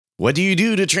What do you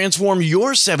do to transform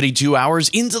your 72 hours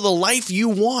into the life you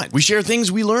want? We share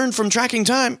things we learned from tracking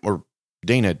time, or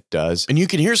Dana does, and you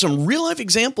can hear some real-life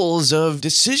examples of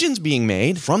decisions being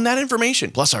made from that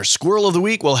information. Plus, our Squirrel of the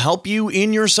Week will help you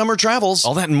in your summer travels.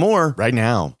 All that and more right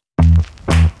now.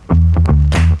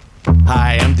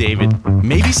 Hi, I'm David.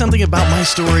 Maybe something about my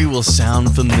story will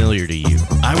sound familiar to you.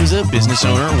 I was a business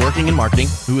owner working in marketing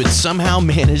who had somehow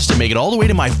managed to make it all the way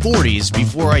to my 40s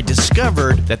before I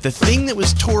discovered that the thing that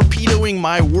was torpedoing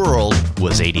my world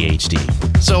was ADHD.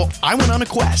 So I went on a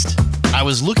quest. I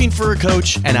was looking for a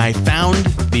coach, and I found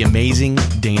the amazing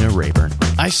Dana Rayburn.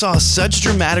 I saw such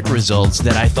dramatic results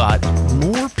that I thought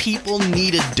more people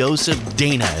need a dose of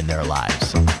Dana in their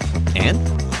lives. And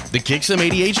the Kick Some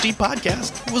ADHD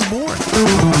podcast was born.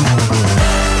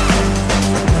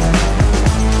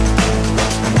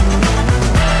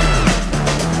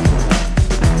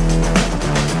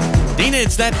 Dana,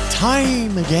 it's that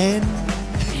time again.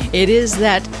 It is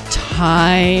that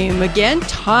time again.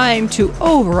 Time to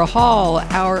overhaul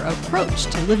our approach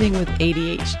to living with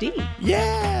ADHD.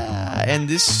 Yeah, and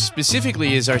this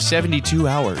specifically is our 72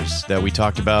 hours that we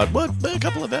talked about, a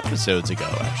couple of episodes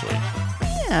ago, actually.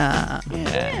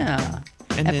 Yeah.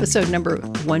 And episode number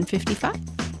 155.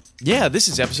 Yeah, this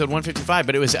is episode 155,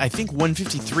 but it was, I think,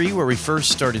 153 where we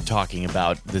first started talking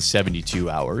about the 72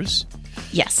 hours.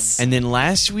 Yes. And then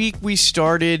last week we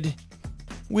started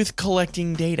with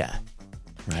collecting data,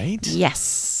 right?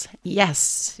 Yes.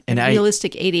 And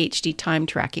realistic ADHD time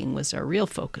tracking was our real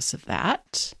focus of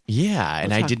that. Yeah,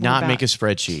 and I did not make a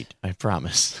spreadsheet, I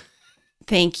promise.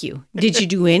 Thank you. Did you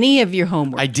do any of your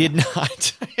homework? I did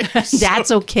not.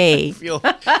 That's okay.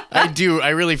 I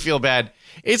really feel bad.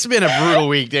 It's been a brutal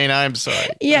week, Dana. I'm sorry.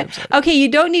 Yeah. Okay, you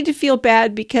don't need to feel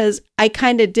bad because I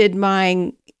kind of did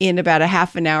mine in about a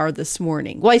half an hour this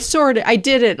morning. Well, I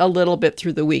did it a little bit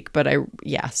through the week, but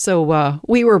so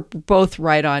we were both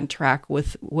right on track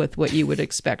with what you would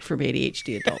expect from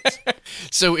ADHD adults.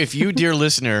 So if you, dear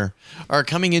listener, are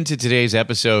coming into today's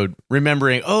episode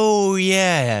remembering, oh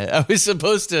yeah, I was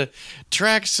supposed to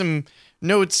track some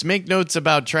notes, make notes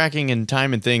about tracking and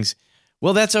time and things.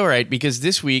 Well, that's all right, because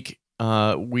this week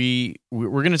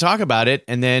we're going to talk about it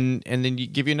and then you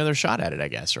give you another shot at it, I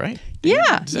guess, right?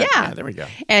 Yeah. There we go.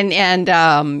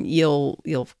 And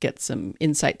you'll get some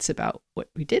insights about what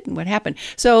we did and what happened.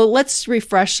 So let's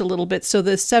refresh a little bit. So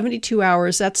the 72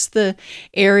 hours, that's the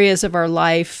areas of our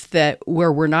life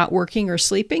where we're not working or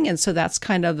sleeping, and so that's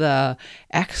kind of the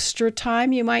extra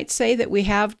time, you might say, that we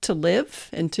have to live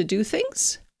and to do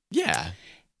things. Yeah.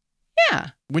 Yeah.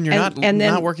 When you're not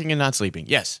working and not sleeping.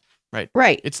 Yes.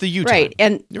 Right. It's the you time. Right.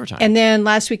 And your time. And then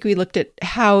last week we looked at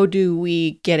how do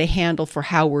we get a handle for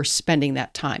how we're spending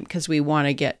that time, because we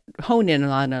want to hone in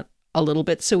on it a little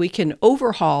bit so we can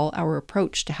overhaul our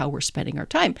approach to how we're spending our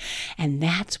time. And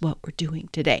that's what we're doing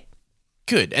today.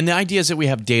 Good. And the idea is that we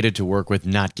have data to work with,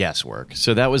 not guesswork.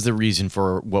 So that was the reason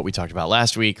for what we talked about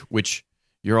last week, which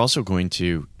you're also going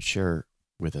to share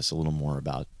with us a little more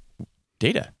about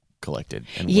data collected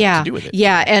and what to do with it.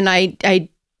 Yeah. And I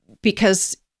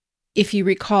because if you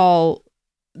recall,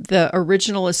 the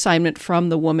original assignment from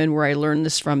the woman where I learned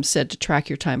this from said to track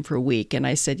your time for a week. And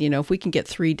I said, if we can get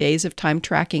 3 days of time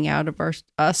tracking out of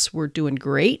us, we're doing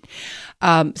great.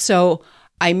 So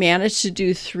I managed to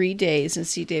do 3 days. And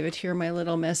see, David, here my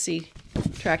little messy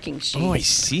tracking sheet. Oh, I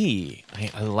see.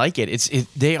 I like it.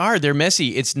 They're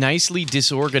messy. It's nicely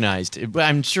disorganized.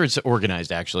 I'm sure it's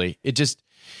organized, actually. It just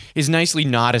is nicely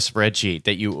not a spreadsheet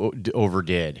that you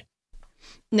overdid.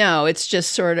 No, it's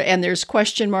just sort of, and there's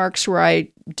question marks where I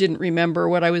didn't remember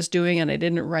what I was doing and I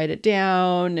didn't write it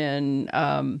down. And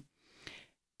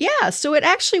so it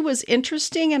actually was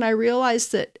interesting. And I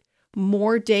realized that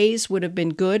more days would have been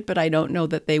good, but I don't know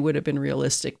that they would have been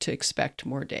realistic to expect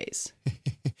more days.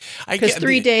 Because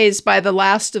 3 days, by the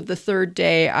last of the third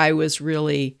day, I was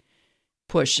really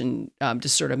pushing,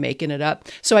 just sort of making it up.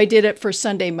 So I did it for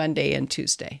Sunday, Monday, and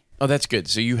Tuesday. Oh, that's good.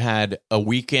 So you had a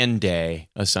weekend day,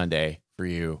 a Sunday for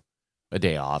you, a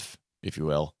day off, if you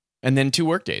will, and then 2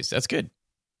 work days. That's good.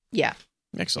 Yeah.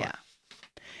 Excellent.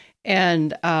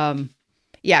 Yeah. And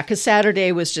because Saturday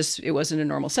it wasn't a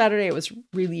normal Saturday. It was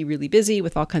really, really busy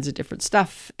with all kinds of different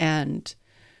stuff. And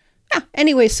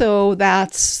anyway, so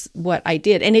that's what I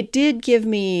did. And it did give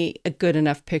me a good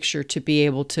enough picture to be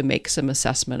able to make some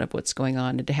assessment of what's going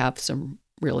on and to have some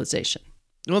realization.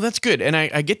 Well, that's good. And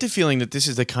I get the feeling that this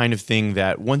is the kind of thing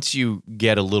that once you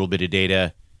get a little bit of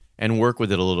data and work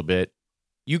with it a little bit,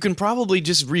 you can probably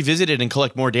just revisit it and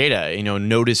collect more data,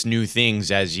 notice new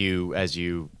things as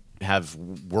you have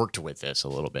worked with this a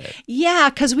little bit.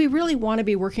 Yeah, because we really want to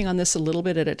be working on this a little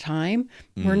bit at a time.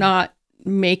 We're not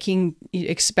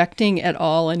expecting at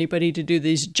all anybody to do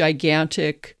these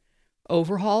gigantic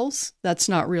overhauls. That's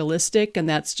not realistic, and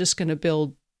that's just going to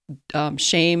build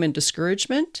shame and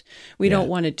discouragement. We don't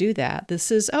want to do that.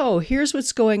 This is, here's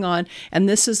what's going on, and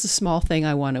this is the small thing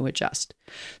I want to adjust.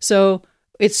 So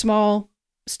it's small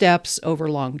steps over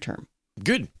long term.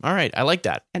 Good. All right. I like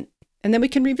that. And then we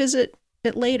can revisit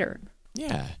it later.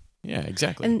 Yeah. Yeah,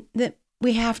 exactly. And that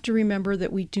we have to remember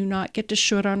that we do not get to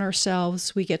shoot on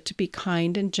ourselves. We get to be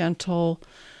kind and gentle.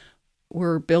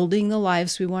 We're building the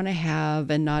lives we want to have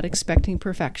and not expecting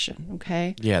perfection,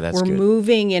 okay? Yeah, that's We're good.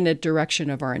 moving in a direction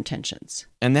of our intentions.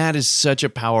 And that is such a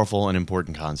powerful and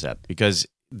important concept, because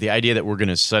the idea that we're going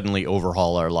to suddenly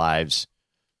overhaul our lives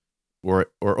or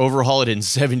overhaul it in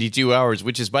 72 hours,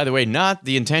 which is, by the way, not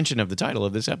the intention of the title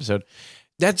of this episode,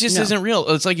 that just isn't real.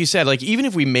 It's like you said, like even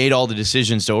if we made all the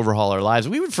decisions to overhaul our lives,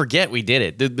 we would forget we did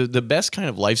it. The best kind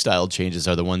of lifestyle changes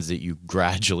are the ones that you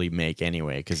gradually make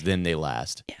anyway, because then they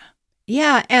last. Yeah.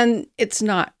 Yeah, and it's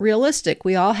not realistic.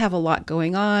 We all have a lot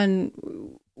going on.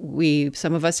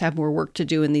 Some of us have more work to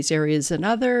do in these areas than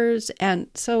others. And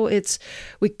so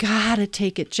we got to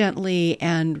take it gently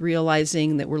and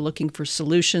realizing that we're looking for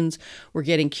solutions. We're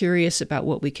getting curious about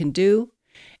what we can do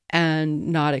and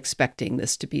not expecting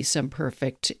this to be some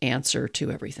perfect answer to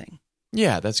everything.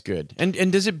 Yeah, that's good.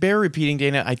 And does it bear repeating,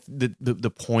 Dana?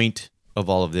 The point of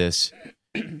all of this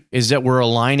is that we're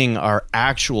aligning our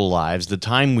actual lives, the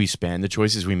time we spend, the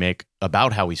choices we make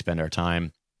about how we spend our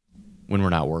time when we're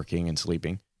not working and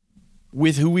sleeping,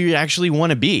 with who we actually want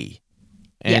to be.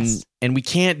 And we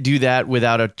can't do that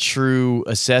without a true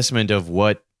assessment of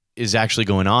what is actually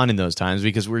going on in those times,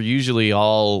 because we're usually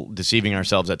all deceiving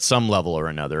ourselves at some level or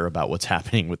another about what's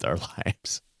happening with our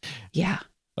lives. Yeah.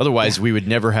 Otherwise, we would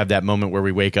never have that moment where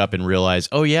we wake up and realize,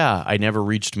 oh yeah, I never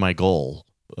reached my goal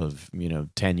of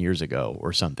 10 years ago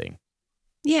or something.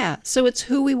 Yeah. So it's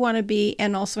who we want to be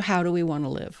and also how do we want to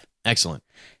live. Excellent.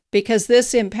 Because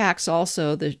this impacts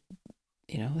also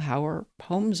how our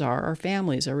homes are, our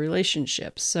families, our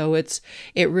relationships. So it's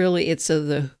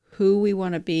the who we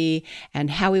want to be and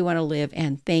how we want to live.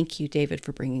 And thank you, David,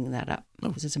 for bringing that up,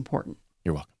 because it's important.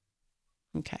 You're welcome.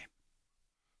 Okay.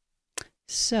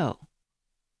 So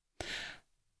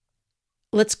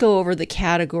let's go over the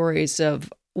categories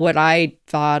of what I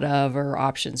thought of are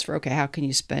options for, how can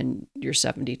you spend your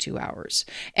 72 hours?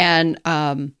 And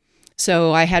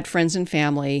so I had friends and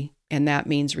family, and that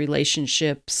means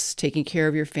relationships, taking care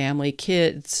of your family,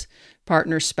 kids,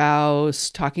 partner, spouse,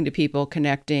 talking to people,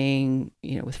 connecting,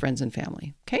 with friends and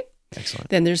family. Okay. Excellent.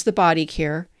 Then there's the body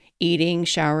care, eating,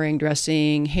 showering,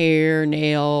 dressing, hair,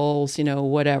 nails,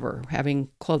 whatever, having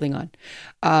clothing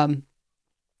on.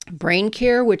 Brain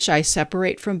care, which I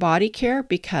separate from body care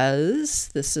because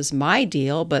this is my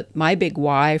deal, but my big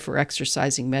why for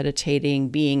exercising, meditating,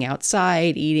 being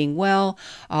outside, eating well,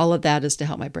 all of that is to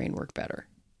help my brain work better.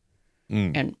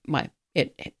 And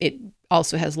it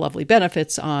also has lovely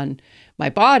benefits on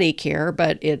my body care,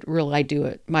 but I do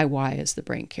it. My why is the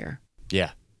brain care.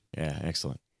 Yeah. Yeah.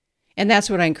 Excellent. And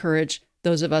that's what I encourage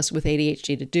those of us with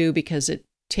ADHD to do, because it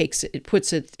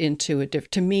puts it into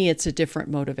to me, it's a different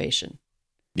motivation.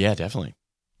 Yeah, definitely.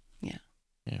 Yeah.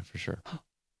 Yeah, for sure.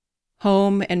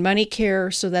 Home and money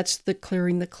care. So that's the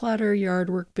clearing the clutter, yard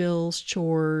work, bills,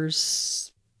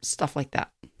 chores, stuff like that.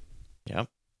 Yep.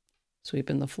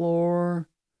 Sweeping the floor.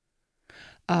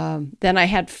 Then I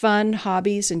had fun,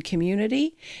 hobbies, and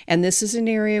community. And this is an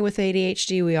area with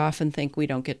ADHD we often think we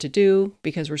don't get to do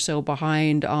because we're so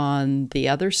behind on the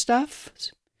other stuff.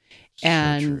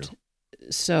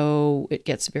 So it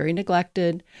gets very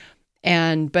neglected.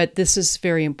 But this is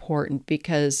very important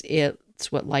because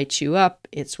it's what lights you up.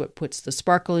 It's what puts the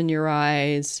sparkle in your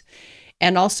eyes.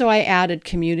 And also I added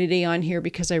community on here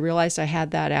because I realized I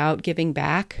had that out, giving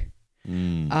back,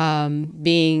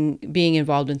 being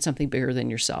involved in something bigger than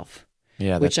yourself,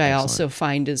 which I also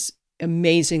find is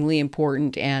amazingly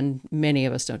important. And many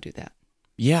of us don't do that.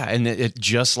 Yeah. And it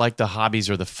just like the hobbies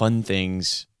or the fun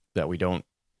things that we don't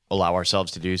allow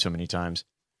ourselves to do so many times,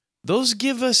 those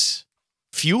give us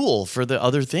fuel for the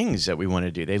other things that we want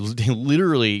to do. They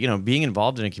literally, being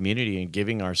involved in a community and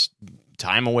giving our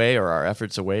time away or our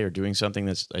efforts away or doing something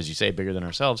that's, as you say, bigger than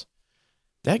ourselves,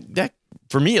 that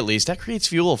for me at least, that creates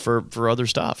fuel for other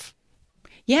stuff.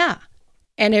 Yeah.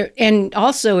 And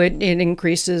also it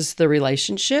increases the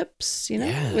relationships,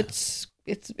 it's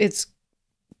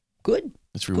good.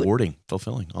 It's rewarding,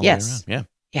 fulfilling all the way around. Yeah.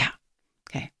 Yeah.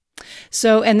 Okay.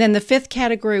 So, and then the fifth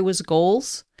category was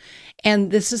goals.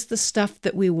 And this is the stuff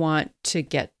that we want to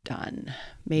get done.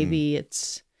 Maybe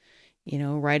it's,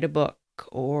 write a book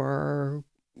or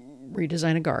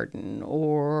redesign a garden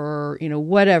or,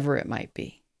 whatever it might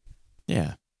be.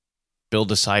 Yeah.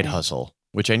 Build a side hustle,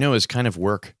 which I know is kind of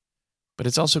work, but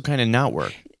it's also kind of not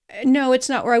work. No, it's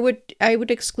not. Or I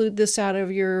would exclude this out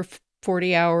of your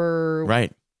 40-hour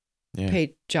Right.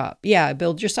 paid job. Yeah,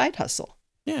 build your side hustle.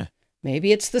 Yeah.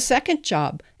 Maybe it's the second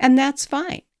job, and that's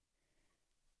fine.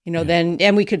 Then,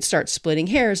 and we could start splitting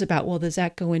hairs about, well, does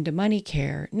that go into money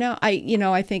care? No,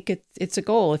 I think it's a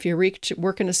goal. If you're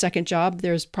working a second job,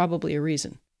 there's probably a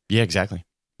reason. Yeah, exactly.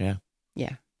 Yeah.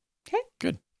 Yeah. Okay.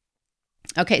 Good.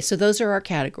 Okay, so those are our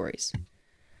categories.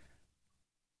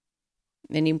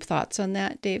 Any thoughts on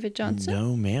that, David Johnson?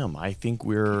 No, ma'am. I think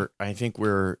we're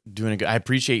doing a good. I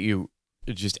appreciate you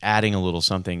just adding a little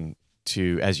something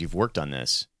to, as you've worked on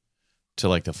this, to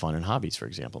like the fun and hobbies, for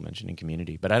example, mentioning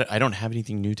community. But I don't have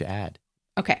anything new to add.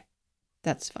 Okay,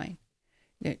 that's fine.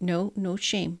 No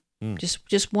shame.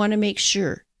 Just want to make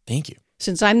sure. Thank you.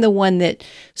 Since I'm the one that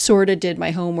sort of did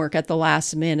my homework at the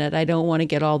last minute, I don't want to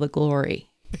get all the glory.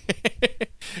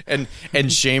 and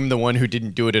shame the one who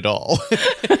didn't do it at all.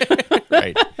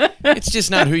 Right. It's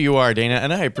just not who you are, Dana,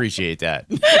 and I appreciate that.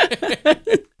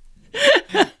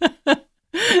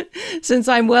 Since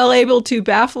I'm well able to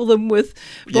baffle them with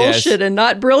bullshit and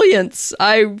not brilliance,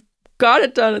 I got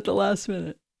it done at the last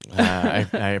minute.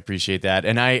 I appreciate that.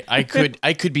 And I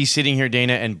could be sitting here,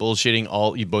 Dana, and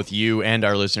bullshitting both you and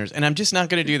our listeners, and I'm just not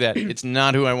going to do that. It's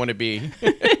not who I want to be.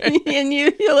 And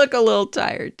you look a little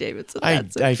tired, David, so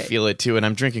that's okay. I feel it too, and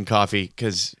I'm drinking coffee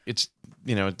because it's,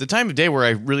 the time of day where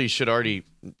I really should already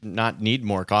not need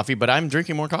more coffee, but I'm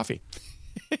drinking more coffee.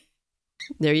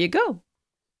 There you go.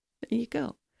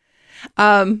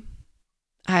 I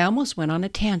almost went on a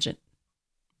tangent,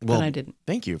 but I didn't.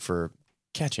 Thank you for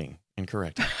catching and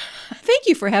correcting. Thank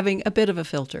you for having a bit of a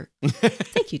filter.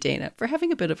 Thank you, Dana, for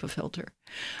having a bit of a filter.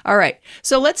 All right.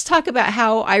 So let's talk about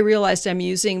how I realized I'm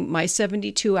using my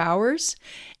 72 hours.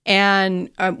 And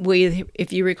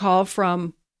if you recall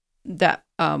from that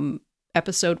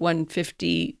episode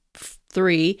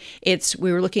 153,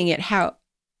 we were looking at how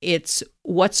it's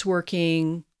what's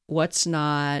working, what's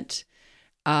not,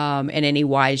 and any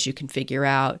whys you can figure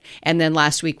out. And then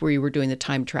last week we were doing the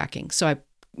time tracking. So I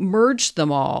merged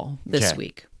them all this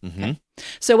week. Mm-hmm. Okay.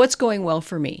 So what's going well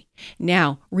for me?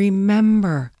 Now,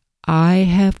 remember, I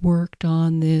have worked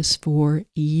on this for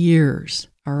years.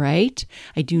 All right.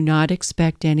 I do not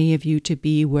expect any of you to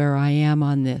be where I am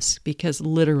on this because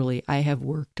literally I have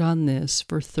worked on this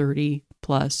for 30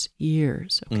 plus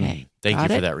years. Okay. Thank you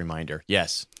for that reminder.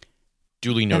 Yes.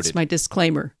 Duly noted. That's my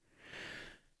disclaimer.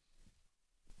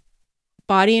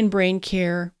 Body and brain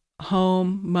care,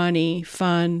 home, money,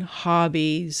 fun,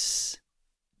 hobbies,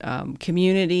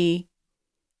 community,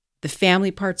 the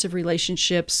family parts of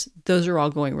relationships, those are all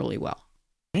going really well.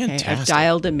 Fantastic. Okay? I've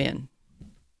dialed them in.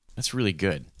 That's really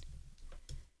good.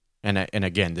 And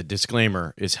again, the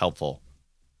disclaimer is helpful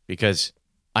because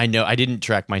I know I didn't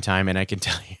track my time, and I can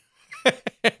tell you,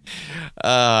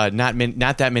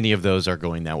 not that many of those are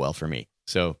going that well for me.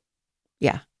 So,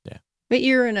 yeah. But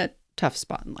you're in a tough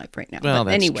spot in life right now. Well,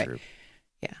 but that's anyway, true.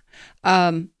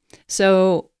 Yeah.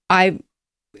 So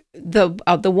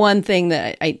the one thing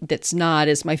that's not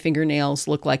is my fingernails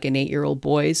look like an 8-year-old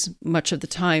boy's much of the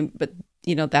time, but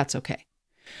that's okay.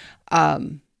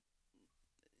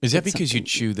 Is that because you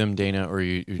chew them, Dana, or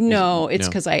you? No, it's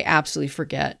because I absolutely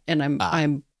forget, and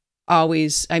I'm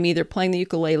either playing the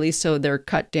ukulele, so they're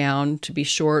cut down to be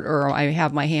short, or I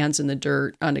have my hands in the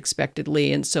dirt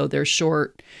unexpectedly, and so they're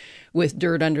short with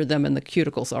dirt under them, and the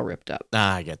cuticles all ripped up.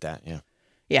 I get that. Yeah.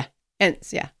 Yeah, and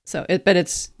so but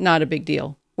it's not a big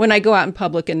deal. When I go out in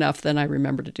public enough, then I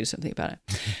remember to do something about it.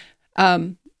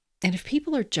 And if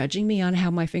people are judging me on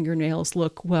how my fingernails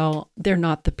look, well, they're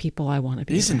not the people I want to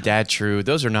be. Isn't that true?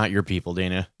 Those are not your people,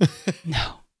 Dana.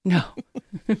 No.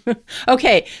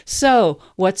 Okay, so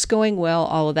what's going well?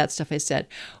 All of that stuff I said.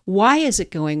 Why is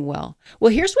it going well?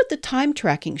 Well, here's what the time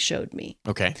tracking showed me.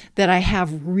 Okay. That I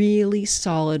have really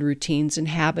solid routines and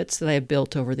habits that I've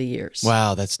built over the years.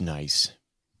 Wow, that's nice.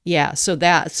 Yeah, so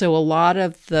a lot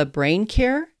of the brain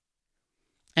care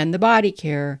and the body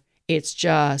care, it's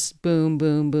just boom,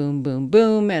 boom, boom, boom,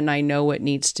 boom, and I know what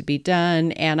needs to be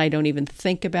done, and I don't even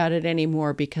think about it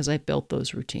anymore because I built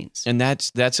those routines. And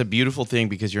that's a beautiful thing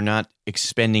because you're not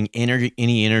expending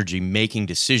any energy making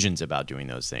decisions about doing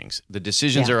those things. The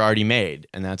decisions are already made,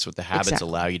 and that's what the habits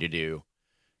allow you to do.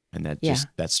 And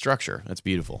that structure, that's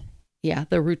beautiful. Yeah,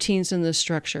 the routines and the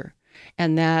structure,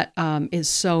 and that is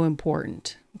so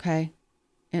important. Okay,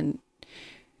 and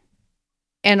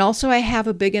also I have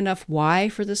a big enough why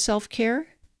for the self-care.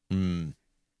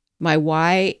 My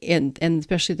why, and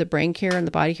especially the brain care and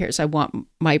the body care, is I want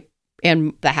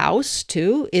and the house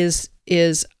too, I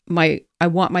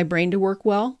want my brain to work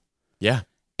well. Yeah.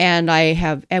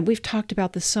 And we've talked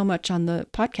about this so much on the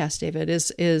podcast, David,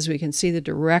 is we can see the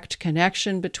direct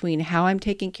connection between how I'm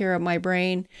taking care of my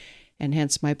brain and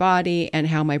hence my body and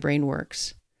how my brain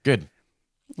works. Good.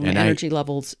 And energy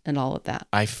levels and all of that.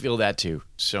 I feel that too,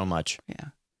 so much. Yeah.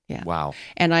 Yeah. Wow.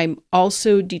 And I'm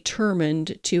also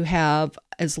determined to have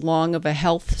as long of a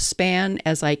health span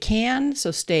as I can.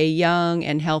 So stay young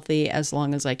and healthy as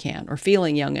long as I can, or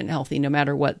feeling young and healthy, no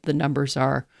matter what the numbers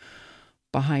are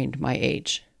behind my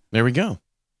age. There we go.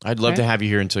 I'd love to have you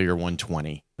here until you're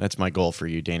 120. That's my goal for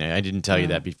you, Dana. I didn't tell you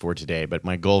that before today, but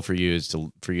my goal for you is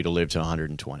for you to live to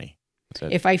 120.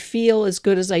 If I feel as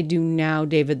good as I do now,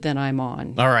 David, then I'm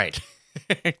on. All right.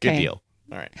 Good deal.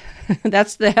 All right.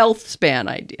 That's the health span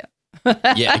idea.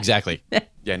 Yeah, exactly.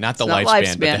 Yeah, not the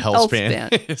lifespan, but the health span.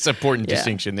 It's an important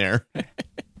distinction there.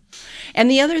 And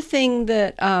the other thing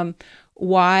that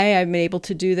why I've been able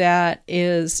to do that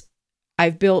is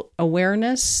I've built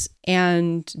awareness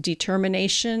and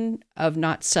determination of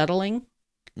not settling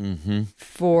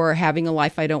for having a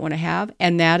life I don't want to have.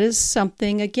 And that is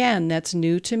something, again, that's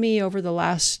new to me over the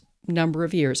last number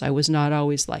of years. I was not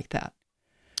always like that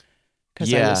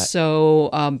because I was so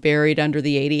buried under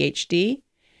the ADHD.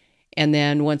 And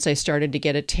then once I started to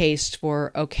get a taste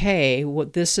for, okay, well,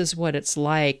 this is what it's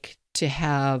like to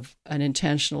have an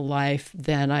intentional life,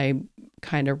 then I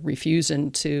kind of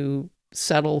refusing to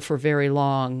settle for very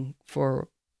long for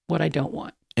what I don't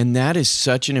want. And that is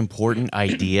such an important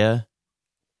idea.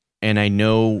 And I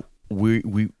know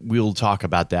we'll talk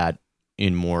about that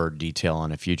in more detail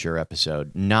on a future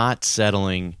episode. Not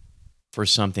settling for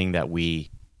something that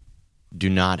we do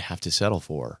not have to settle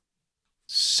for.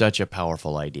 Such a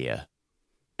powerful idea.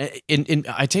 And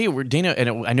I tell you, Dana,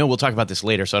 and I know we'll talk about this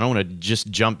later, so I don't want to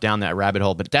just jump down that rabbit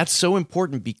hole, but that's so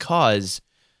important because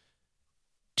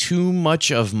too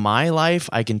much of my life,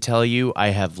 I can tell you, I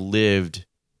have lived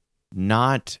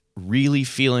not really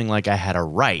feeling like I had a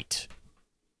right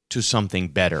to something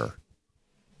better,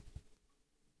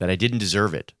 that I didn't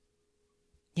deserve it.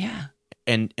 Yeah.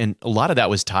 And a lot of that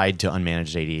was tied to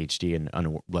unmanaged ADHD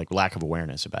and like lack of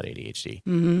awareness about ADHD.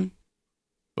 Mm-hmm.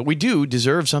 But we do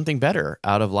deserve something better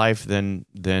out of life than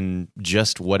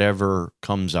just whatever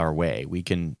comes our way. We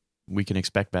can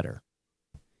expect better.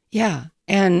 Yeah.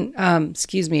 And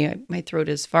excuse me, my throat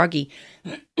is foggy.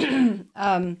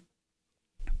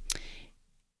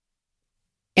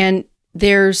 And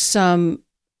there's some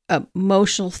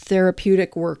emotional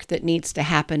therapeutic work that needs to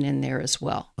happen in there as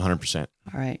well. 100%.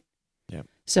 All right. Yeah.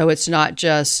 So it's not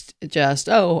just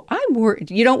oh, I'm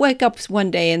worth. You don't wake up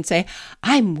one day and say,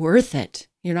 I'm worth it.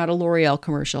 You're not a L'Oreal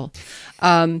commercial.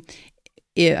 I'm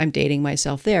dating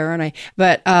myself there, aren't I?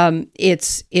 But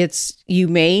it's you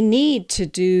may need to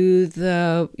do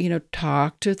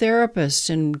talk to therapists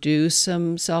and do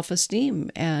some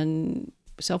self-esteem and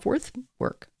self-worth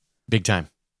work. Big time.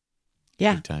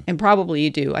 Yeah. Big time. And probably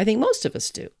you do. I think most of us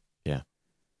do. Yeah.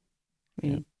 I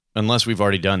mean, unless we've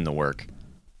already done the work.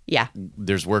 Yeah.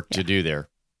 There's work to do there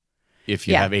if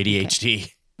you have ADHD.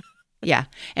 Okay. Yeah.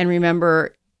 And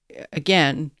remember,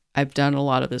 again, I've done a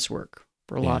lot of this work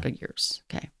for a lot of years.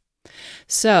 Okay.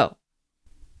 So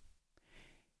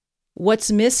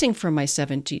what's missing from my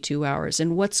 72 hours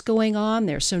and what's going on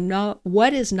there? So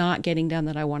what is not getting done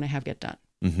that I want to have get done?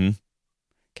 Mm-hmm.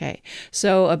 Okay.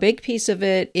 So a big piece of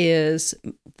it is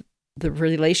the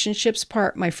relationships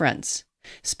part, my friends,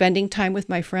 spending time with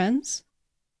my friends.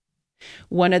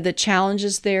 One of the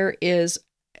challenges there is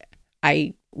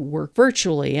I work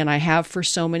virtually and I have for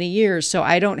so many years. So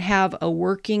I don't have a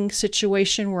working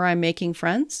situation where I'm making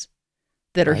friends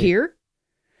that are here.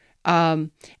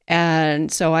 And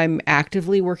so I'm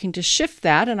actively working to shift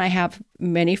that. And I have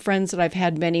many friends that I've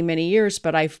had many, many years,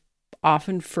 but I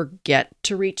often forget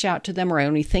to reach out to them, or I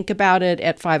only think about it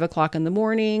at 5:00 in the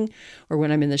morning or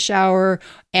when I'm in the shower.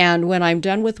 And when I'm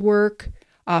done with work,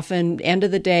 often end of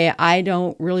the day, I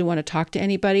don't really want to talk to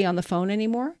anybody on the phone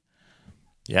anymore.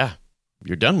 Yeah.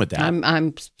 You're done with that.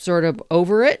 I'm sort of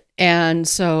over it. And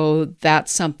so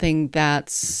that's something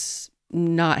that's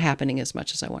not happening as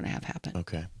much as I want to have happen.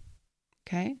 Okay.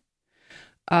 Okay.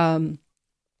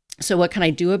 So what can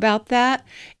I do about that?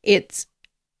 It's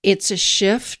a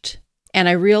shift. And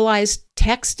I realized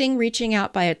reaching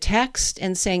out by a text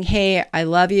and saying, hey, I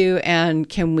love you. And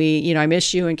can we, I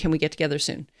miss you. And can we get together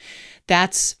soon?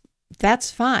 That's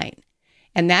fine.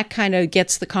 And that kind of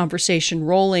gets the conversation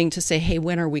rolling to say, hey,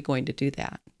 when are we going to do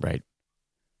that? Right.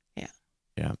 Yeah.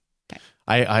 Yeah. Okay.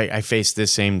 I face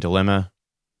this same dilemma,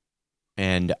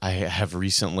 and I have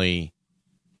recently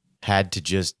had to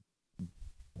just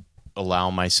allow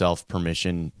myself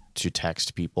permission to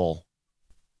text people.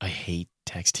 I hate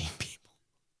texting people.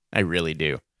 I really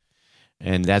do.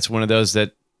 And that's one of those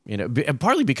that and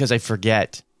partly because I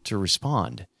forget to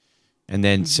respond. And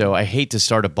then, so I hate to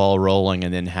start a ball rolling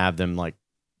and then have them like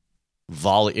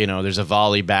volley, there's a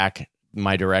volley back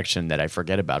my direction that I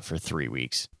forget about for 3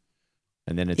 weeks.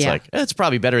 And then it's like, it's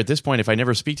probably better at this point if I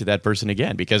never speak to that person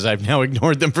again because I've now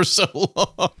ignored them for so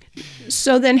long.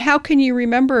 So then how can you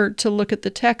remember to look at the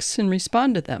texts and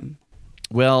respond to them?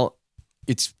 Well,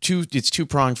 it's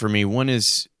two-pronged for me. One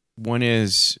is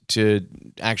to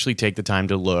actually take the time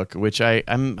to look, which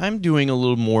I'm doing a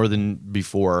little more than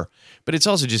before, but it's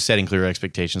also just setting clear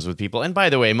expectations with people. And by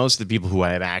the way, most of the people who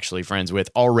I am actually friends with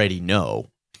already know.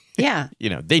 Yeah.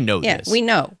 They know this. Yeah, we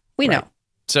know. We know.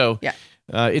 So yeah.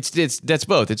 That's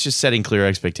both. It's just setting clear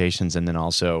expectations and then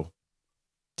also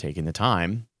taking the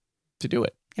time to do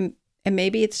it. And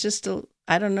maybe it's just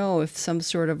I don't know if some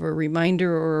sort of a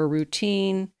reminder or a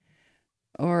routine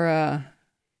or a...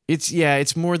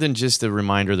 It's more than just the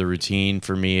reminder, the routine.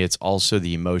 For me, it's also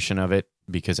the emotion of it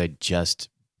because I just,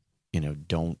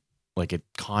 don't like it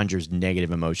conjures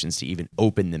negative emotions to even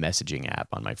open the messaging app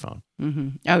on my phone. Mm-hmm.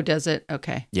 Oh, does it?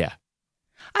 Okay. Yeah.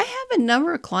 I have a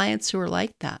number of clients who are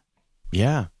like that.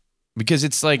 Yeah. Because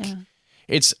it's like,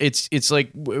 it's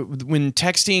like when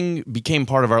texting became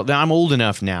part of now I'm old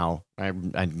enough now.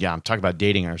 I'm talking about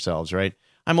dating ourselves, right?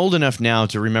 I'm old enough now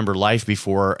to remember life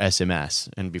before SMS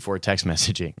and before text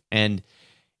messaging. And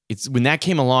it's when that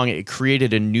came along, it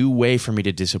created a new way for me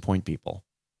to disappoint people.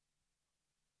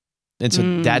 And so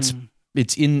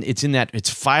it's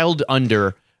filed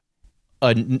under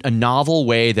a novel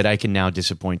way that I can now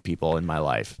disappoint people in my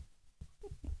life.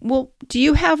 Well, do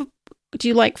you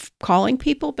like calling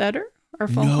people better? Are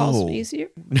phone calls easier?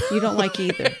 You don't like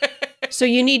either. So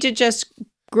you need to just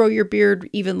grow your beard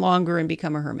even longer and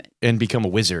become a hermit. And become a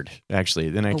wizard, actually.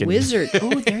 Then I can... A wizard.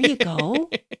 Oh, there you go.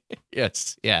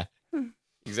 Yes. Yeah.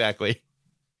 Exactly.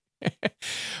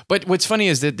 But what's funny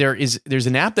is that there's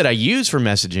an app that I use for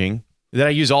messaging that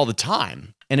I use all the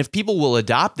time. And if people will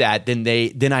adopt that,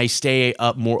 then I stay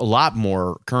a lot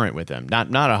more current with them. Not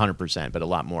 100%, but a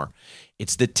lot more.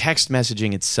 It's the text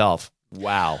messaging itself.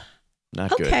 Wow.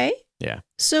 Not good. Okay. Yeah.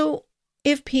 So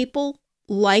if people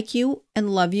like you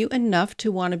and love you enough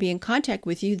to want to be in contact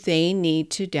with you, they need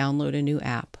to download a new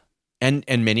app. And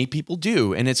many people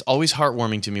do. And it's always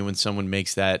heartwarming to me when someone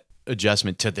makes that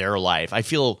adjustment to their life. I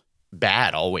feel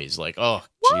bad always, like, oh,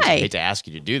 geez, I hate to ask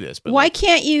you to do this. But why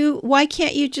can't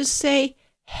you just say,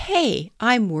 hey,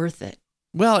 I'm worth it?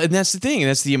 Well, and that's the thing.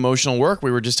 That's the emotional work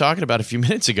we were just talking about a few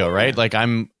minutes ago, right? Like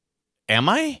am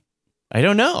I? I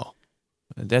don't know.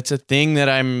 That's a thing that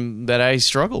I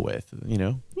struggle with,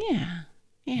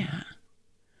 Yeah.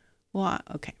 Well,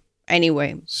 okay.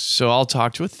 Anyway. So I'll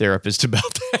talk to a therapist about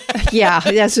that. Yeah.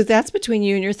 That's between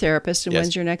you and your therapist. And yes.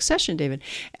 When's your next session, David?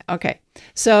 Okay.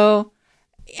 So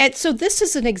this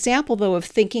is an example, though, of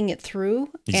thinking it through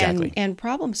exactly. and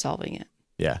problem solving it.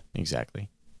 Yeah, exactly.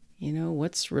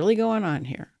 What's really going on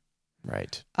here.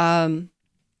 Right.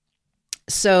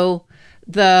 So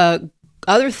the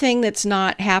other thing that's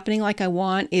not happening like I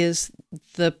want is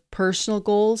the personal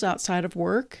goals outside of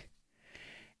work.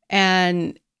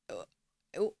 And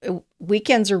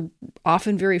weekends are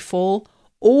often very full.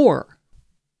 Or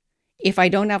if I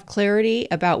don't have clarity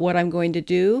about what I'm going to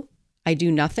do, I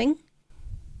do nothing.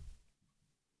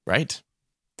 Right.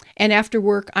 And after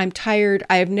work, I'm tired.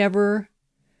 I've never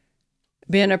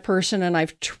been a person, and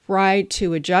I've tried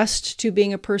to adjust to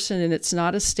being a person, and it's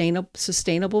not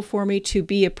sustainable for me to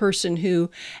be a person who,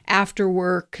 after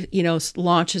work,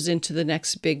 launches into the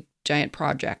next big giant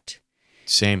project.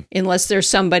 Same. Unless there's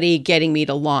somebody getting me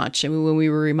to launch. I mean, when we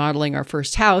were remodeling our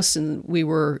first house, and we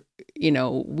were,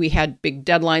 we had big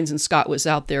deadlines, and Scott was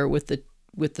out there with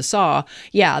the saw.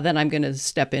 Yeah, then I'm going to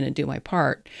step in and do my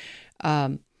part.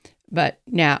 But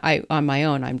now on my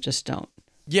own, I just don't.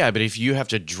 Yeah, but if you have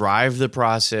to drive the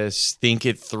process, think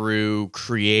it through,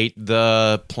 create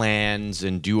the plans,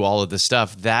 and do all of the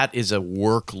stuff, that is a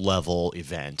work level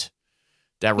event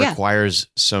that requires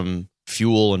some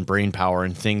fuel and brain power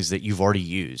and things that you've already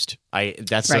used.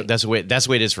 That's the way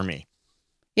it is for me.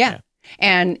 Yeah.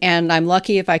 And I'm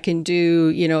lucky if I can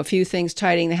do, a few things,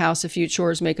 tidying the house, a few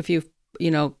chores, make a few,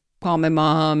 call my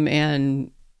mom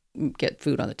and get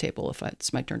food on the table if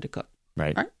it's my turn to cook.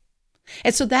 Right. All right.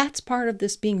 And so that's part of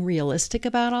this being realistic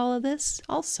about all of this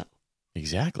also.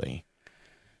 Exactly.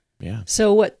 Yeah.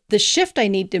 So what the shift I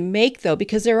need to make, though,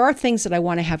 because there are things that I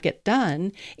want to get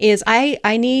done, is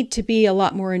I need to be a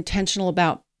lot more intentional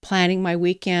about planning my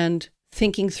weekend,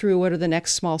 thinking through what are the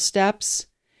next small steps,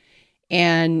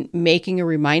 and making a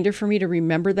reminder for me to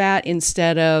remember that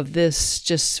instead of this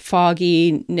just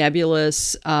foggy,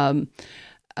 nebulous I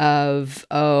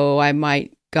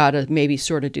might gotta maybe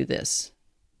sort of do this.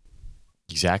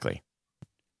 Exactly.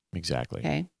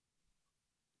 Okay.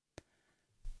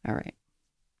 All right.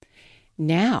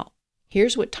 Now,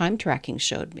 here's what time tracking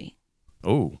showed me.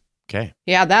 Oh, okay.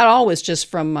 Yeah, that all was just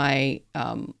from my,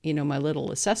 my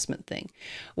little assessment thing.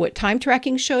 What time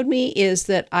tracking showed me is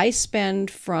that I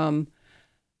spend from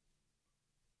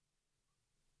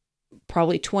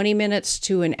probably 20 minutes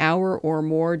to an hour or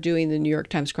more doing the New York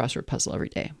Times crossword puzzle every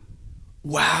day.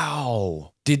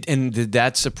 Wow. Did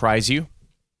that surprise you?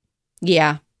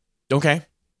 Yeah. Okay.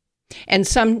 And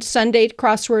some Sunday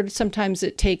crossword, sometimes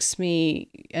it takes me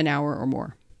an hour or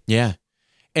more. Yeah.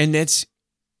 And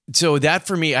so that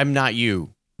for me, I'm not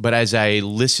you, but as I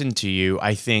listen to you,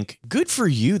 I think good for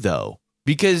you though,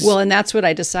 because. Well, and that's what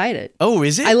I decided. Oh,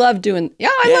 is it? I love doing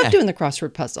the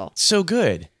crossword puzzle. So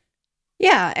good.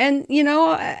 Yeah. And,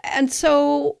 and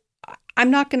so I'm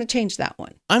not going to change that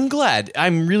one. I'm glad.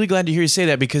 I'm really glad to hear you say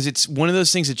that because it's one of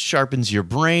those things that sharpens your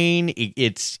brain.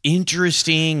 It's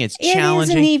interesting. It's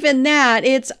challenging. It isn't even that.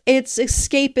 It's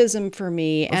escapism for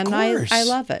me, and I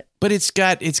love it. But it's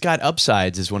got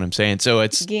upsides, is what I'm saying. So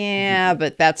it's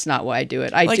but that's not why I do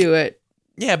it. I do it.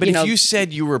 Yeah, but if you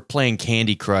said you were playing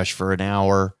Candy Crush for an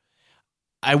hour,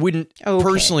 I wouldn't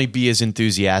personally be as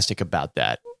enthusiastic about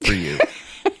that for you.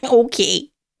 Okay.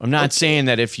 I'm not saying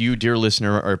that if you, dear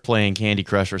listener, are playing Candy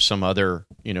Crush or some other,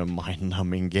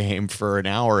 mind-numbing game for an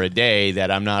hour a day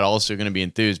that I'm not also going to be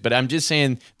enthused. But I'm just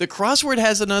saying the crossword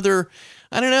has another,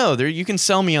 I don't know, you can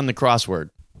sell me on the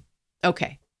crossword.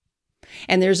 Okay.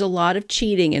 And there's a lot of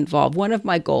cheating involved. One of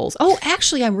my goals,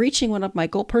 actually, I'm reaching one of my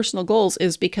personal goals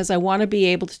is because I want to be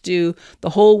able to do the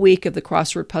whole week of the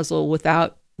crossword puzzle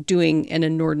without doing an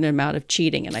inordinate amount of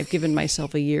cheating, and I've given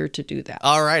myself a year to do that.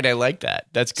 All right, I like that.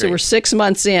 That's great. So we're 6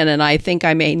 months in, and I think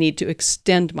I may need to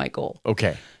extend my goal. Okay.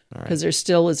 All right. Because there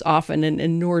still is often an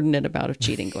inordinate amount of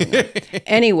cheating going on.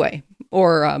 Anyway,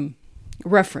 or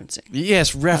referencing.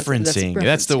 Yes, referencing.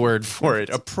 That's the word for it.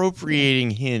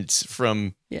 Appropriating hints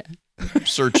from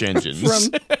search engines.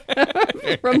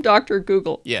 from Dr.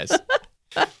 Google. Yes.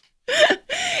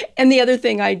 And the other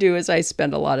thing I do is I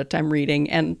spend a lot of time reading,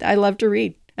 and I love to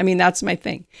read. I mean, that's my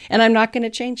thing. And I'm not going to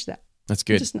change that. That's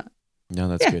good. I'm just not. No,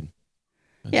 that's good.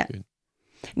 That's good.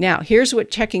 Now, here's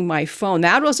what checking my phone.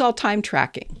 That was all time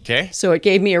tracking. Okay. So it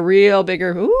gave me a real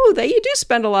bigger, you do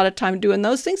spend a lot of time doing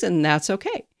those things, and that's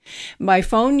okay. My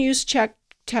phone use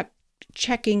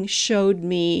checking showed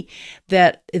me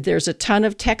that there's a ton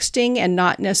of texting and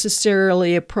not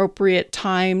necessarily appropriate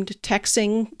timed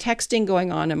texting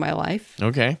going on in my life.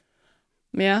 Okay.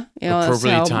 Yeah.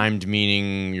 Appropriately timed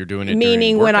meaning you're doing it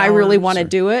meaning when I really want to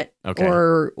do it. Okay.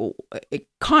 Or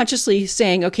consciously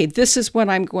saying, okay, this is when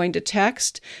I'm going to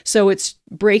text. So it's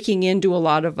breaking into a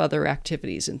lot of other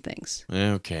activities and things.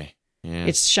 Okay. Yeah.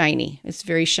 It's shiny. It's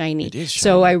very shiny. It is shiny.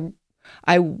 So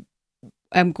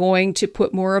I'm going to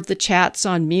put more of the chats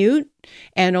on mute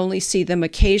and only see them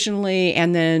occasionally,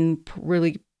 and then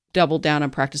really double down on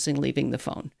practicing leaving the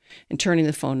phone and turning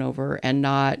the phone over and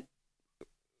not.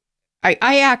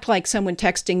 I act like someone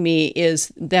texting me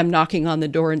is them knocking on the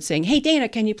door and saying, "Hey, Dana,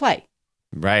 can you play?"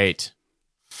 Right.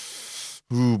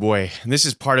 Ooh, boy. This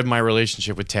is part of my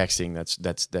relationship with texting.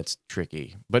 That's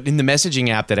tricky. But in the messaging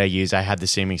app that I use, I had the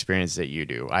same experience that you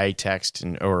do. I text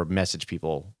or message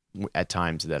people at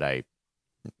times that I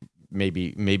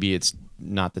maybe it's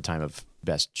not the time of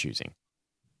best choosing.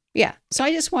 Yeah. So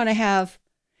I just want to have,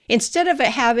 instead of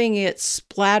having it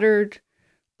splattered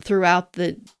throughout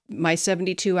my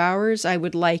 72 hours, I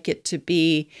would like it to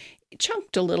be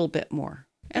chunked a little bit more.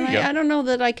 And I don't know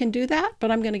that I can do that, but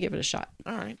I'm going to give it a shot.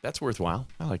 All right. That's worthwhile.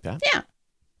 I like that. Yeah.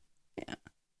 Yeah.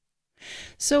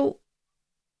 So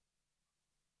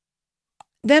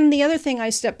then the other thing I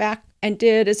stepped back and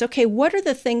did is, okay, what are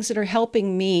the things that are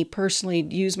helping me personally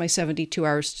use my 72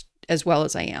 hours as well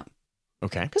as I am?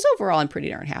 Okay. Because overall, I'm pretty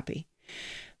darn happy.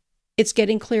 It's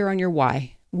getting clear on your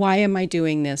why. Why am I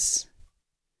doing this?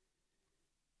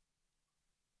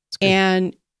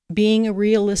 And being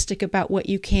realistic about what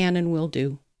you can and will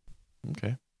do.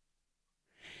 Okay.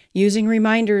 Using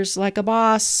reminders like a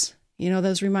boss.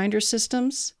 Those reminder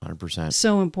systems? 100%.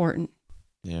 So important.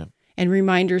 Yeah. And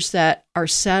reminders that are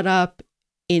set up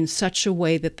in such a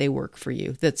way that they work for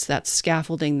you. That's that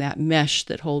scaffolding, that mesh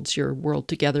that holds your world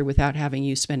together without having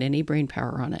you spend any brain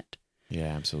power on it.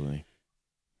 Yeah, absolutely.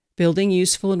 Building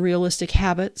useful and realistic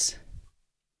habits.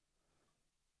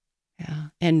 Yeah.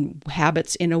 And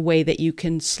habits in a way that you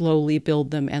can slowly build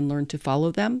them and learn to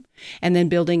follow them. And then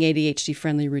building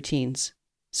ADHD-friendly routines.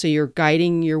 So you're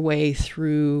guiding your way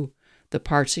through the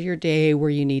parts of your day where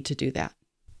you need to do that.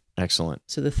 Excellent.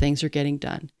 So the things are getting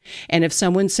done. And if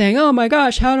someone's saying, oh my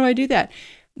gosh, how do I do that?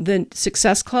 The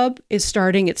Success Club is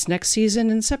starting its next season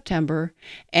in September,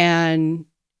 and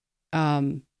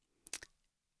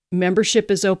membership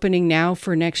is opening now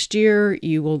for next year.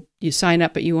 You sign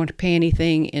up, but you won't pay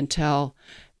anything until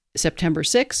September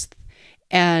 6th.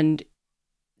 And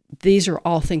these are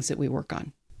all things that we work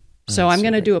on. So I'm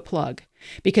going to do a plug,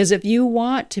 because if you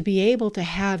want to be able to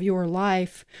have your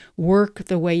life work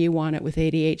the way you want it with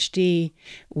ADHD,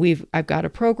 I've got a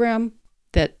program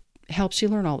that helps you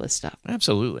learn all this stuff.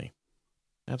 Absolutely.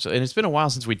 And it's been a while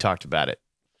since we talked about it.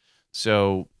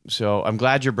 So I'm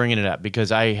glad you're bringing it up,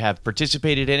 because I have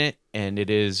participated in it, and it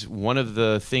is one of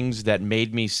the things that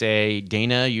made me say,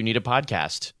 Dana, you need a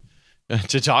podcast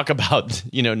to talk about,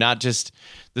 not just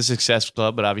the Success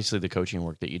Club, but obviously the coaching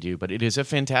work that you do. But it is a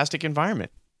fantastic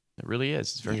environment. It really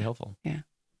is. It's very helpful. Yeah.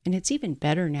 And it's even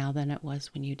better now than it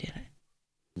was when you did it.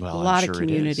 Well, a lot of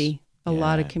community, a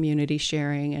lot of community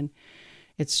sharing. And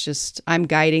it's just, I'm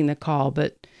guiding the call,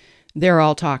 but they're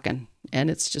all talking, and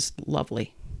it's just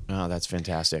lovely. Oh, that's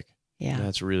fantastic. Yeah.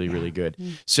 That's really, really good.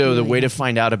 So really the way to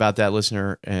find out about that,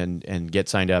 listener, and get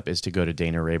signed up is to go to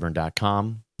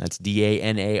danarayburn.com. That's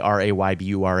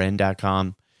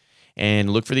DANARAYBURN.com. And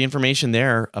look for the information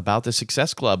there about the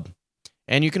Success Club.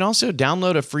 And you can also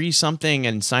download a free something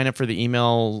and sign up for the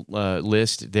email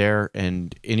list there.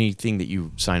 And anything that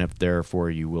you sign up there for,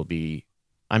 you will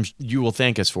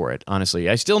thank us for it, honestly.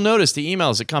 I still notice the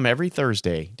emails that come every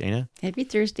Thursday, Dana. Every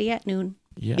Thursday at noon.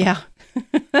 Yeah.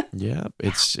 Yeah,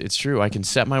 it's true. I can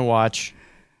set my watch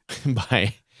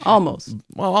by... Almost.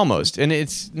 Well, almost. And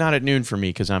it's not at noon for me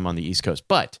because I'm on the East Coast,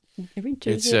 but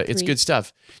it's good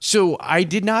stuff. So I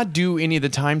did not do any of the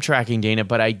time tracking, Dana,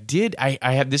 but I did. I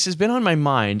have, this has been on my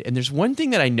mind, and there's one thing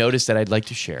that I noticed that I'd like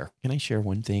to share. Can I share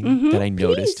one thing that I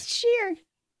noticed? Please share.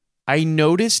 I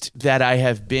noticed that I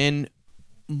have been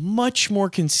much more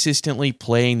consistently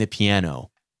playing the piano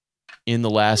in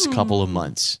the last couple of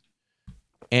months.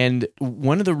 And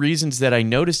one of the reasons that I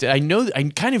noticed it, I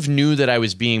kind of knew that I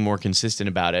was being more consistent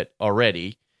about it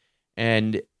already,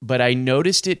 but I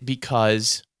noticed it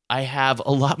because I have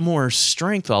a lot more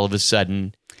strength all of a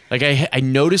sudden. Like I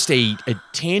noticed a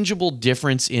tangible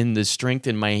difference in the strength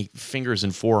in my fingers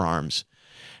and forearms,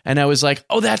 and I was like,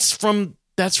 "Oh, that's from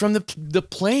the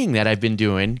playing that I've been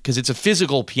doing," because it's a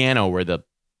physical piano where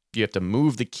you have to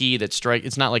move the key that strike.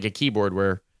 It's not like a keyboard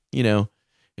where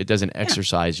it doesn't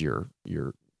exercise your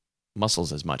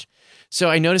muscles as much. So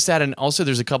I noticed that, and also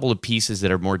there's a couple of pieces that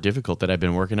are more difficult that I've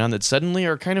been working on that suddenly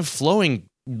are kind of flowing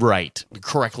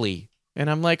correctly. And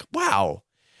I'm like, wow.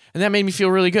 And that made me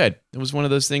feel really good. It was one of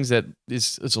those things that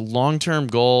it's a long-term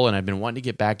goal, and I've been wanting to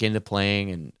get back into playing,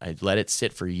 and I let it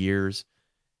sit for years.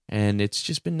 And it's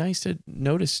just been nice to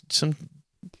notice some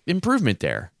improvement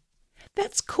there.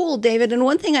 That's cool, David. And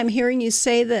one thing I'm hearing you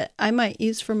say that I might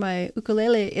use for my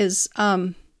ukulele is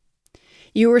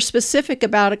you were specific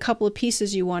about a couple of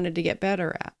pieces you wanted to get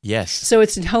better at. Yes. So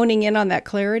it's honing in on that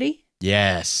clarity?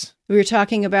 Yes. We were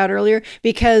talking about earlier,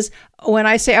 because when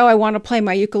I say, I want to play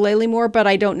my ukulele more, but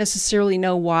I don't necessarily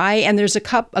know why, and there's a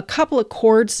couple of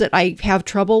chords that I have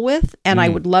trouble with, and I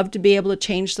would love to be able to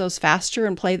change those faster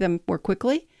and play them more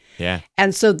quickly. Yeah.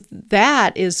 And so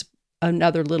that is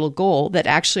another little goal that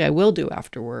actually I will do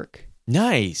after work.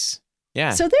 Nice.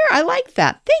 Yeah. So I like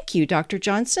that. Thank you, Dr.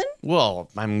 Johnson. Well,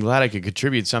 I'm glad I could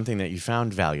contribute something that you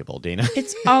found valuable, Dana.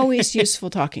 It's always useful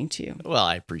talking to you. Well,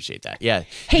 I appreciate that. Yeah.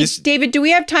 Hey, David, do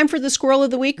we have time for the squirrel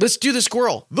of the week? Let's do the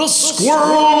squirrel. The squirrel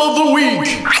of the week.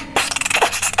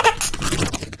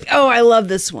 Oh, I love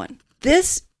this one.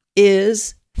 This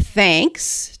is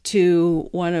thanks to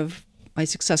one of my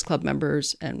Success Club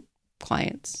members and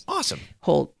clients. Awesome.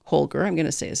 Holger, I'm going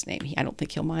to say his name. I don't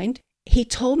think he'll mind. He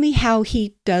told me how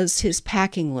he does his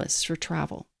packing lists for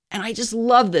travel. And I just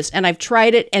love this. And I've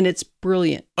tried it, and it's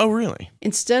brilliant. Oh, really?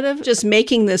 Instead of just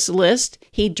making this list,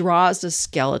 he draws a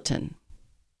skeleton.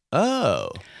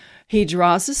 Oh. He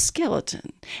draws a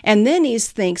skeleton. And then he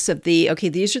thinks of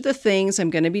these are the things I'm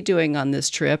going to be doing on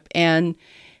this trip. And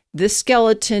this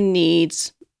skeleton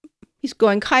he's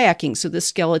going kayaking, so this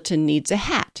skeleton needs a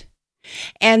hat.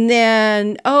 And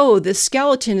then, this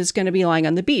skeleton is going to be lying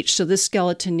on the beach, so this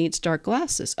skeleton needs dark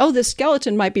glasses. Oh, this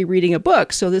skeleton might be reading a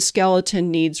book, so this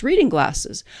skeleton needs reading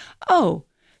glasses. Oh,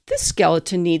 this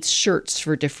skeleton needs shirts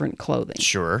for different clothing.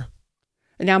 Sure.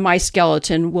 Now, my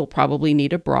skeleton will probably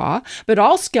need a bra, but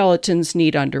all skeletons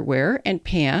need underwear and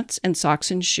pants and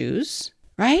socks and shoes,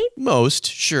 right? Most,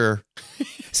 sure.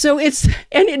 So it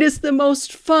is the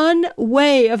most fun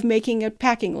way of making a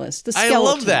packing list. The skeleton. I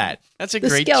love that. That's a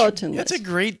great skeleton list. That's a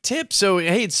great tip. So,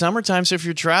 hey, it's summertime, so if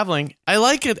you're traveling, I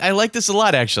like it. I like this a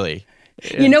lot, actually.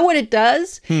 You know what it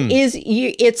does is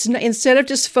it's instead of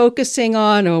just focusing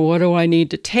on, oh, what do I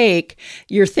need to take?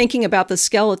 You're thinking about the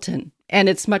skeleton, and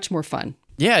it's much more fun.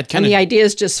 Yeah, and the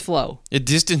ideas just flow. It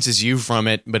distances you from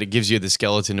it, but it gives you the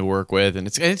skeleton to work with, and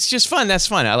it's just fun. That's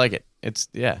fun. I like it.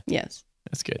 Yes.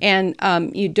 That's good. And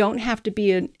you don't have to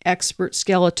be an expert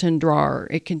skeleton drawer.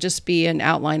 It can just be an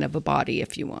outline of a body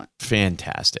if you want.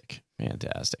 Fantastic.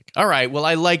 All right. Well,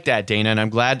 I like that, Dana, and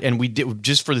I'm glad. And we did,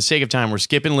 just for the sake of time, we're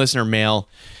skipping listener mail,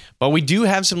 but we do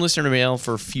have some listener mail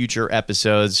for future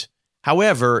episodes.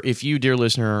 However, if you, dear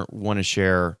listener, want to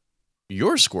share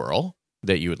your squirrel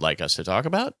that you would like us to talk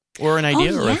about, or an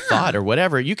idea or a thought or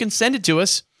whatever, you can send it to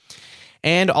us.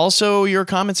 And also your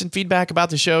comments and feedback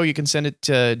about the show, you can send it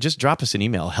to, just drop us an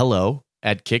email,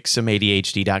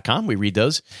 hello@kicksomeadhd.com. We read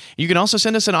those. You can also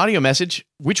send us an audio message,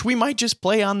 which we might just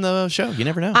play on the show. You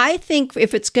never know. I think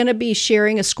if it's going to be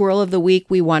sharing a squirrel of the week,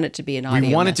 we want it to be an audio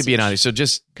We want message. it to be an audio. So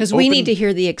just because we need to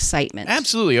hear the excitement.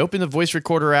 Absolutely. Open the voice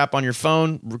recorder app on your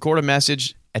phone, record a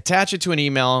message, attach it to an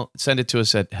email, send it to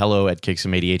us at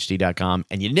hello@kicksomeadhd.com.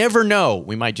 And you never know,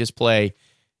 we might just play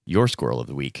your squirrel of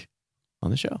the week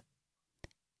on the show.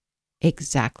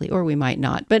 Exactly. Or we might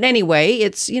not. But anyway,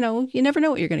 it's, you never know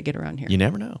what you're going to get around here. You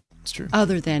never know. It's true.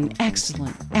 Other than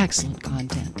excellent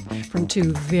content from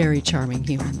two very charming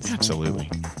humans. Absolutely.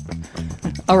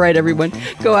 All right, everyone.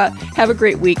 Go out. Have a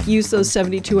great week. Use those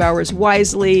 72 hours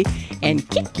wisely and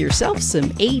kick yourself some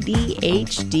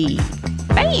ADHD.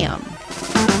 Bam!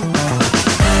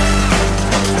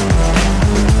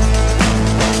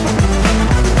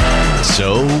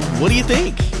 So, what do you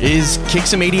think? Is Kick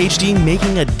Some ADHD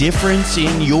making a difference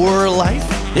in your life?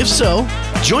 If so,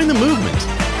 join the movement.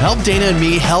 Help Dana and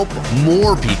me help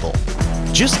more people.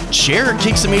 Just share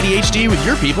Kick Some ADHD with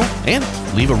your people and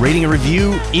leave a rating and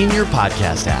review in your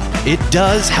podcast app. It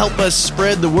does help us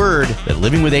spread the word that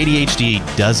living with ADHD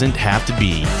doesn't have to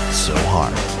be so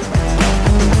hard.